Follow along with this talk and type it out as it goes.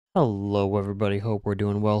Hello everybody, hope we're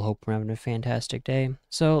doing well, hope we're having a fantastic day.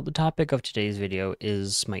 So the topic of today's video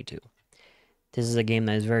is Smite 2. This is a game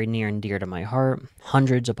that is very near and dear to my heart.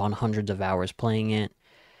 Hundreds upon hundreds of hours playing it.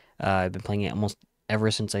 I've been playing it almost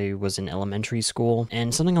ever since I was in elementary school.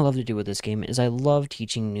 And something I love to do with this game is I love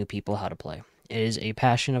teaching new people how to play. It is a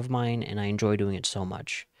passion of mine and I enjoy doing it so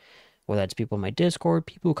much. Whether it's people in my Discord,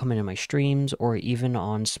 people who come into my streams, or even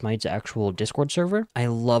on Smite's actual Discord server. I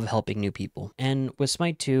love helping new people. And with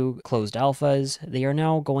Smite 2 closed alphas, they are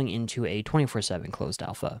now going into a 24/7 closed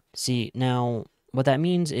alpha. See, now, what that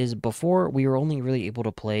means is before we were only really able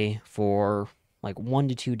to play for like 1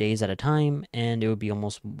 to 2 days at a time, and it would be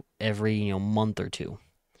almost every, month or two.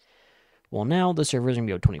 Well, now the server is going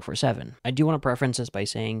to be out 24/7. I do want to preference this by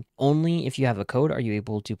saying only if you have a code are you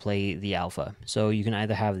able to play the alpha. So you can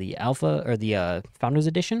either have the alpha or the Founders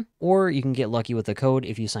Edition, or you can get lucky with the code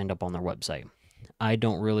if you signed up on their website. I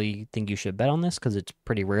don't really think you should bet on this because it's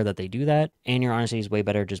pretty rare that they do that, and your honesty is way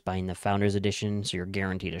better just buying the Founders Edition, so you're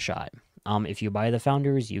guaranteed a shot. If you buy the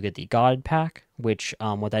Founders, you get the God Pack, which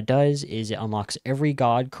what that does is it unlocks every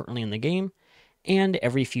God currently in the game and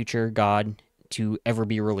every future God to ever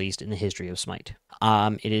be released in the history of Smite.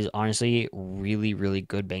 It is honestly really, really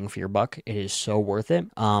good bang for your buck. It is so worth it.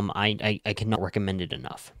 I cannot recommend it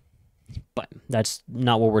enough. But that's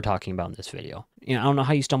not what we're talking about in this video. I don't know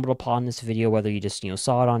how you stumbled upon this video, whether you just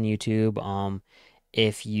saw it on YouTube.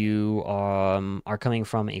 If you are coming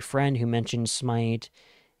from a friend who mentioned Smite,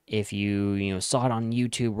 if you saw it on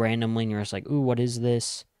YouTube randomly and you're just like, ooh, what is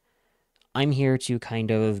this? I'm here to kind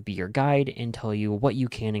of be your guide and tell you what you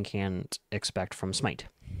can and can't expect from Smite.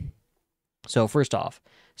 So first off,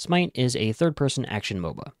 Smite is a third-person action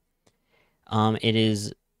MOBA. It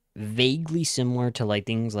is vaguely similar to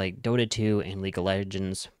things like Dota 2 and League of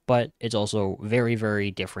Legends, but it's also very, very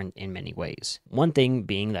different in many ways. One thing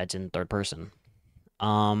being that it's in third person.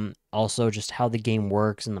 Also, just how the game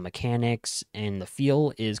works and the mechanics and the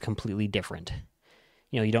feel is completely different.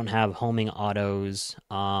 You don't have homing autos,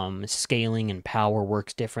 scaling and power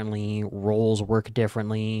works differently, roles work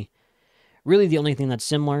differently. Really, the only thing that's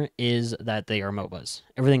similar is that they are MOBAs.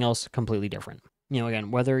 Everything else, completely different.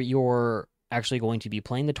 Again, whether you're actually going to be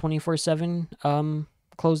playing the 24/7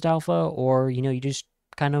 closed alpha, or, you just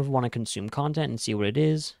kind of want to consume content and see what it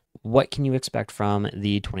is, what can you expect from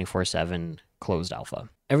the 24/7 closed alpha?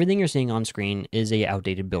 Everything you're seeing on screen is a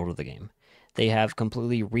outdated build of the game. They have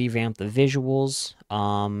completely revamped the visuals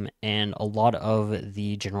and a lot of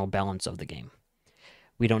the general balance of the game.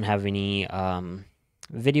 We don't have any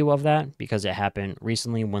video of that because it happened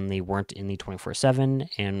recently when they weren't in the 24/7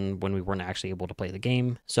 and when we weren't actually able to play the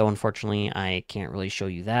game. So unfortunately, I can't really show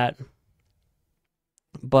you that.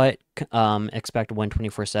 But expect when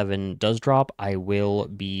 24/7 does drop, I will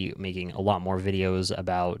be making a lot more videos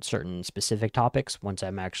about certain specific topics once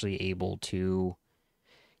I'm actually able to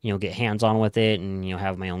get hands-on with it and,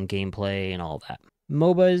 have my own gameplay and all that.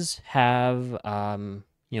 MOBAs have,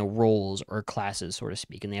 roles or classes, so to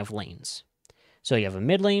speak, and they have lanes. So you have a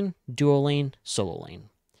mid lane, duo lane, solo lane.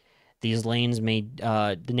 These lanes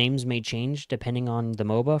the names may change depending on the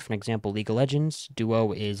MOBA. For example, League of Legends,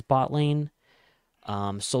 duo is bot lane,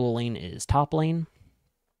 solo lane is top lane,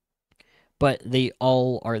 but they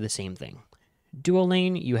all are the same thing. Duo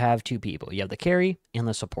lane, you have two people. You have the carry and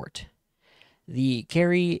the support. The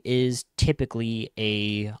carry is typically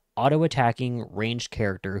a auto-attacking ranged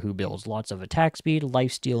character who builds lots of attack speed,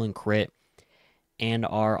 lifesteal, and crit, and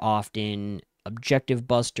are often objective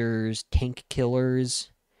busters, tank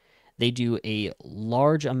killers. They do a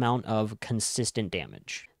large amount of consistent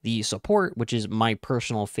damage. The support, which is my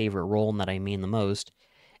personal favorite role and that I mean the most,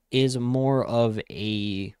 is more of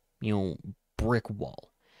a, brick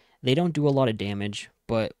wall. They don't do a lot of damage,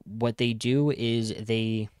 but what they do is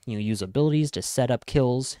they use abilities to set up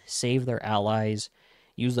kills, save their allies,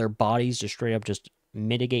 use their bodies to straight up just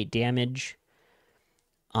mitigate damage.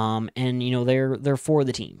 And they're for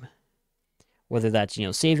the team. Whether that's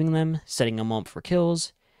saving them, setting them up for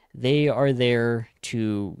kills, they are there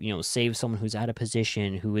to save someone who's out of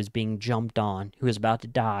position, who is being jumped on, who is about to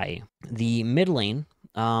die. The mid lane,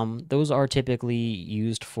 those are typically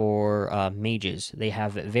used for mages. They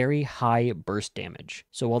have very high burst damage.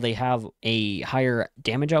 So while they have a higher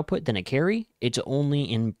damage output than a carry, it's only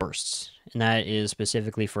in bursts. And that is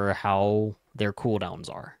specifically for how their cooldowns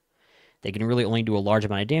are. They can really only do a large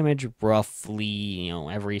amount of damage, roughly,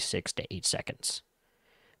 every 6 to 8 seconds.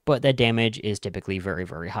 But that damage is typically very,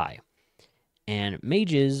 very high. And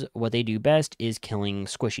mages, what they do best is killing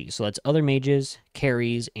squishies. So that's other mages,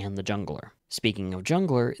 carries, and the jungler. Speaking of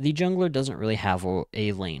jungler, the jungler doesn't really have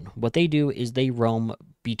a lane. What they do is they roam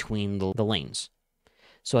between the lanes.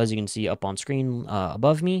 So as you can see up on screen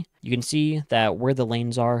above me, you can see that where the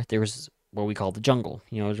lanes are, there's what we call the jungle.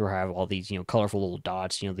 Is where I have all these, colorful little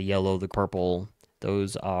dots, the yellow, the purple.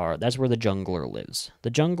 That's where the jungler lives.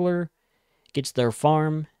 The jungler gets their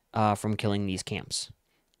farm from killing these camps.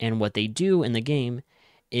 And what they do in the game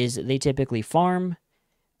is they typically farm,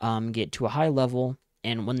 get to a high level,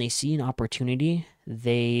 and when they see an opportunity,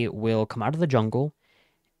 they will come out of the jungle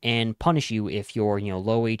and punish you if you're,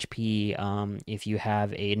 low HP, if you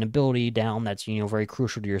have an ability down that's, very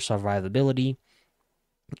crucial to your survivability,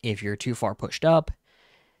 if you're too far pushed up.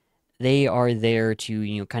 They are there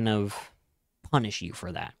to, kind of punish you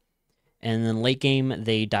for that. And then late game,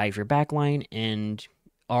 they dive your backline and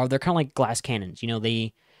they're kind of like glass cannons.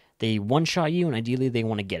 They one shot you and ideally they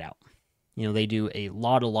want to get out. They do a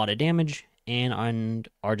lot of damage and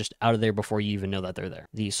are just out of there before you even know that they're there.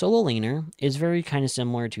 The solo laner is very kind of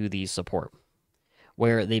similar to the support,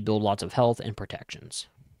 where they build lots of health and protections.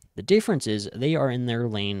 The difference is they are in their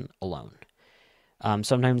lane alone.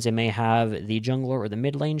 Sometimes they may have the jungler or the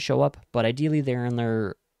mid lane show up, but ideally they're in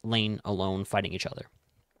their lane alone fighting each other.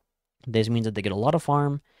 This means that they get a lot of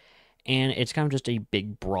farm, and it's kind of just a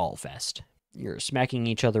big brawl fest. You're smacking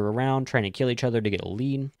each other around, trying to kill each other to get a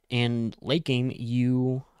lead, and late game,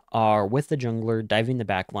 you are with the jungler, diving the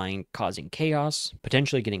backline, causing chaos,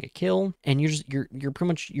 potentially getting a kill, and you're pretty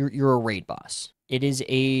much you're a raid boss. It is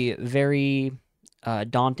a very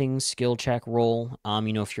daunting skill check role.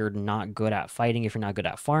 If you're not good at fighting, if you're not good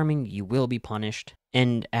at farming, you will be punished.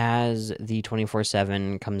 And as the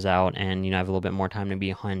 24/7 comes out and I have a little bit more time to be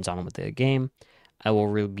hands-on with the game, I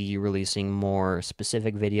will be releasing more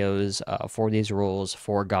specific videos for these roles,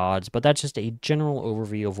 for gods, but that's just a general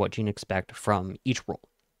overview of what you can expect from each role.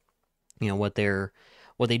 What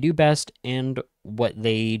they do best and what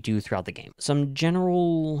they do throughout the game. Some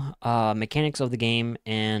general mechanics of the game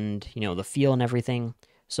and, the feel and everything.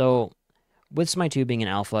 So with smite2 being an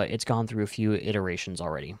alpha, it's gone through a few iterations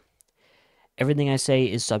already. Everything I say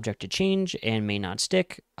is subject to change and may not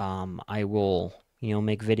stick. I will,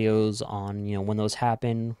 make videos on, when those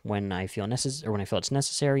happen, when I feel necessary or when I feel it's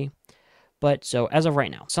necessary. But so as of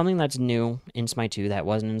right now, something that's new in smite2 that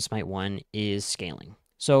wasn't in smite1 is scaling.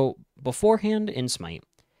 So beforehand in smite,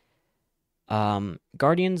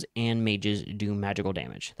 guardians and mages do magical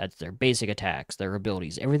damage. That's their basic attacks, their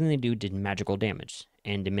abilities. Everything they do did magical damage.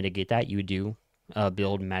 And to mitigate that, you would do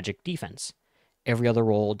build magic defense. Every other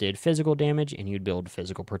role did physical damage, and you'd build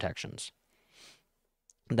physical protections.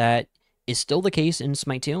 That is still the case in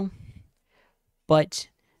smite2, but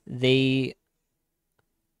they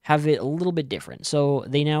have it a little bit different. So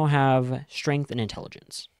they now have strength and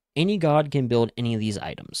intelligence. Any god can build any of these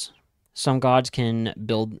items. Some gods can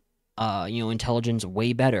build intelligence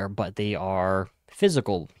way better, but they are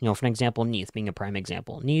physical. For an example, Neith being a prime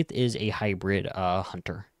example. Neith is a hybrid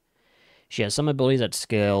hunter. She has some abilities that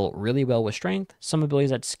scale really well with strength, some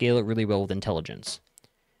abilities that scale really well with intelligence.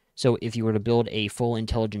 So if you were to build a full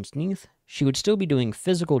intelligence Neith, she would still be doing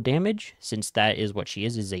physical damage, since that is what she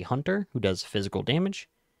is a hunter who does physical damage,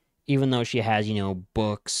 even though she has,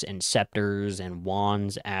 books and scepters and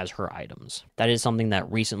wands as her items. That is something that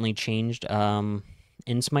recently changed in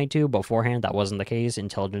smite2. Beforehand, that wasn't the case.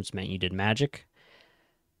 Intelligence meant you did magic.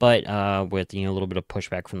 But with, a little bit of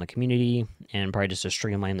pushback from the community and probably just to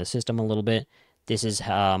streamline the system a little bit, this is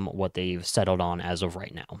what they've settled on as of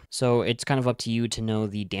right now. So it's kind of up to you to know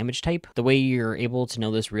the damage type. The way you're able to know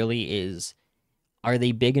this really is, are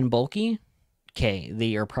they big and bulky? Okay,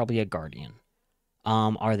 they are probably a guardian.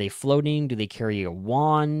 Are they floating? Do they carry a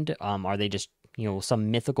wand? Are they just, some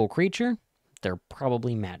mythical creature? They're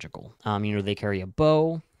probably magical. They carry a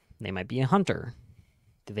bow. They might be a hunter.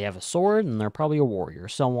 Do they have a sword? And they're probably a warrior,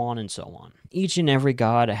 so on and so on. Each and every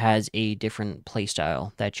god has a different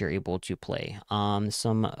playstyle that you're able to play.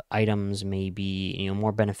 Some items may be,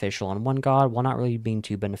 more beneficial on one god, while not really being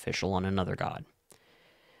too beneficial on another god.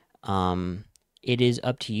 It is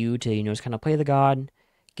up to you to, just kind of play the god,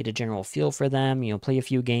 get a general feel for them, play a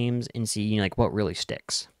few games and see, like what really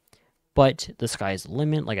sticks. But the sky's the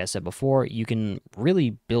limit. Like I said before, you can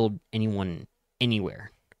really build anyone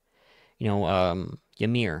anywhere.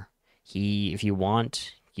 Ymir, if you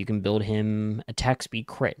want, you can build him attack speed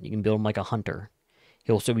crit. You can build him like a hunter.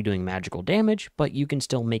 He'll still be doing magical damage, but you can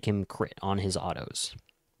still make him crit on his autos.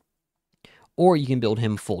 Or you can build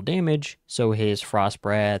him full damage, so his frost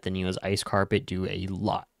breath and his ice carpet do a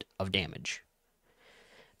lot of damage.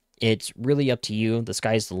 It's really up to you. The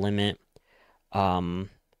sky's the limit.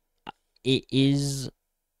 It is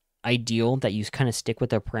ideal that you kind of stick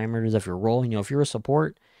with the parameters of your role. If you're a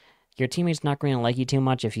support, your teammate's not going to like you too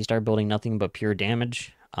much if you start building nothing but pure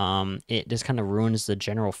damage. It just kind of ruins the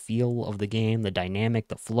general feel of the game, the dynamic,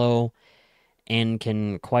 the flow, and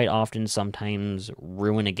can quite often sometimes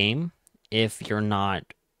ruin a game if you're not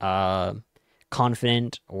uh,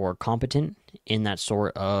 confident or competent in that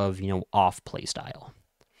sort of, off play style.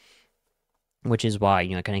 Which is why,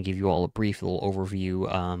 I kind of give you all a brief little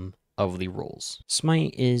overview of the rules.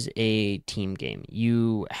 Smite is a team game.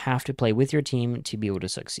 You have to play with your team to be able to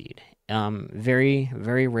succeed. Very,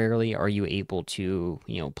 very rarely are you able to,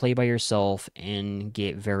 play by yourself and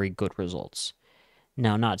get very good results.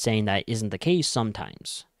 Now, not saying that isn't the case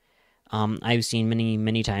sometimes. I've seen many,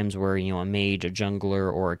 many times where, a mage, a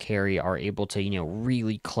jungler, or a carry are able to,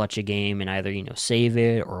 really clutch a game and either, save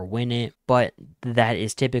it or win it. But that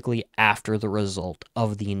is typically after the result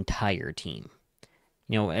of the entire team.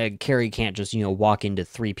 A carry can't just, walk into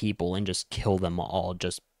 3 people and just kill them all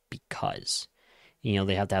just because.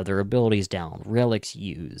 They have to have their abilities down, relics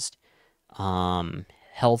used,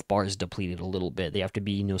 health bars depleted a little bit. They have to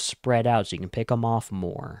be, spread out so you can pick them off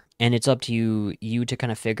more. And it's up to you to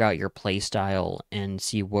kind of figure out your play style and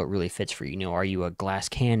see what really fits for you. Are you a glass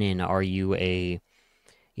cannon? Are you a,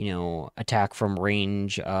 attack from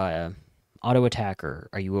range auto attacker?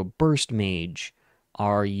 Are you a burst mage?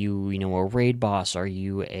 Are you, a raid boss? Are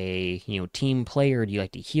you a, team player? Do you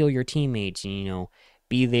like to heal your teammates? And,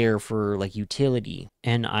 be there for like utility.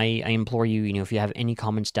 And I implore you, if you have any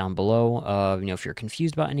comments down below, if you're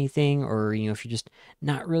confused about anything or, if you're just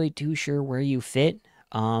not really too sure where you fit,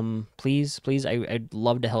 please, I'd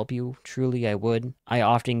love to help you. Truly, I would. I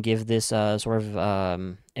often give this sort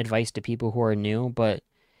of advice to people who are new, but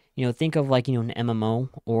think of like, an MMO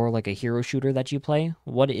or like a hero shooter that you play.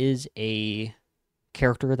 What is a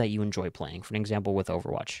character that you enjoy playing? For an example, with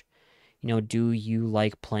Overwatch, do you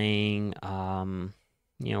like playing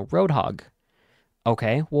Roadhog?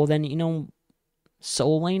 Okay, well then,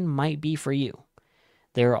 Soul Lane might be for you.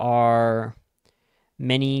 There are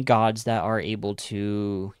many gods that are able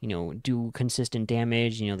to, do consistent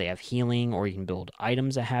damage. They have healing, or you can build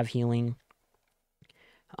items that have healing.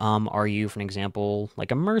 Are you, for an example,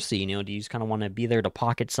 like a Mercy? Do you just kind of want to be there to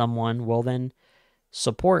pocket someone? Well then,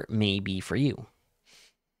 support may be for you.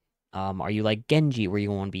 Are you like Genji, where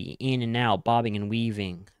you want to be in and out, bobbing and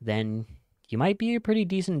weaving? Then you might be a pretty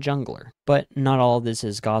decent jungler. But not all of this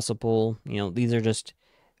is gospel. These are just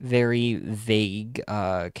very vague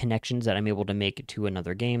connections that I'm able to make to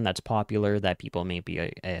another game that's popular that people may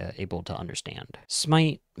be able to understand.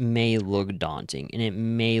 Smite may look daunting and it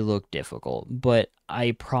may look difficult, but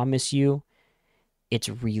I promise you, it's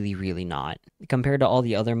really, really not. Compared to all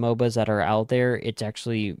the other MOBAs that are out there, it's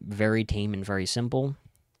actually very tame and very simple.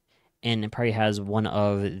 And it probably has one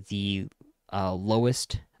of the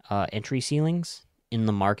lowest entry ceilings in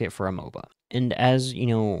the market for a MOBA. And as you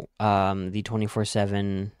know, the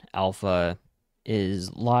 24/7 alpha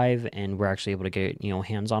is live, and we're actually able to get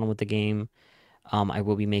hands-on with the game. I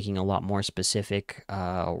will be making a lot more specific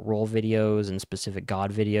role videos and specific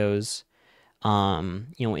God videos.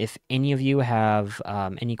 If any of you have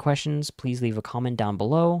any questions, please leave a comment down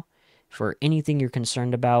below for anything you're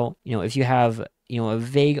concerned about. If you have a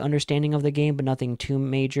vague understanding of the game, but nothing too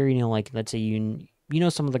major, like let's say you know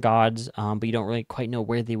some of the gods, but you don't really quite know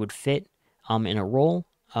where they would fit in a role,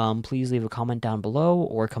 please leave a comment down below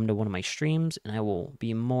or come to one of my streams, and I will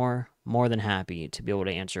be more than happy to be able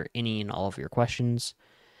to answer any and all of your questions.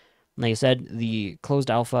 Like I said, the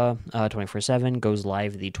closed alpha 24/7 goes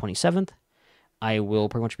live the 27th. I will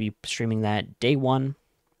pretty much be streaming that day one.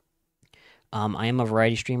 I am a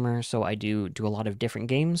variety streamer, so I do a lot of different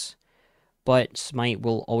games, but Smite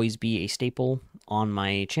will always be a staple on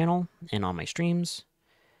my channel and on my streams.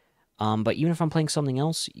 But even if I'm playing something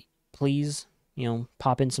else, please,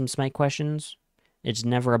 pop in some Smite questions. It's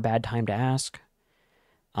never a bad time to ask.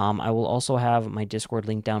 I will also have my Discord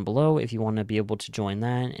link down below if you want to be able to join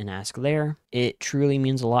that and ask there. It truly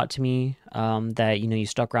means a lot to me that, you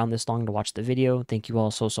stuck around this long to watch the video. Thank you all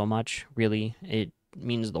so much. Really, it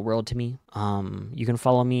means the world to me. You can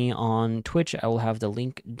follow me on Twitch. I will have the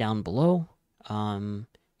link down below.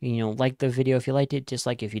 Like the video if you liked it,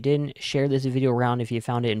 dislike if you didn't. Share this video around if you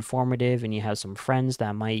found it informative and you have some friends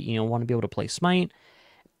that might, want to be able to play Smite.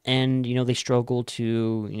 And, they struggle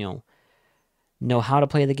to, know how to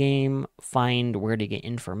play the game, find where to get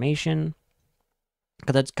information.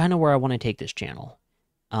 Because that's kind of where I want to take this channel.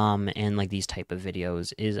 And like these type of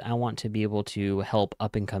videos is I want to be able to help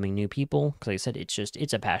up and coming new people. Because like I said,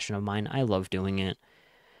 it's a passion of mine. I love doing it.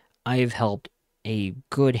 I've helped a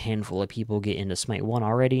good handful of people get into Smite 1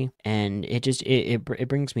 already, and it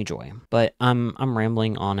brings me joy. But I'm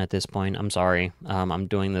rambling on at this point. I'm sorry. I'm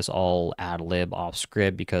doing this all ad lib off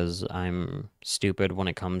script because I'm stupid when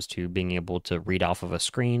it comes to being able to read off of a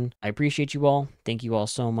screen. I appreciate you all. Thank you all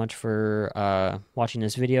so much for watching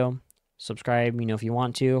this video. Subscribe, if you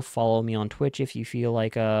want to. Follow me on Twitch if you feel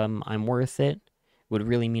like I'm worth it. Would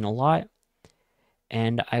really mean a lot.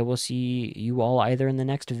 And I will see you all either in the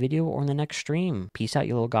next video or in the next stream. Peace out,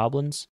 you little goblins.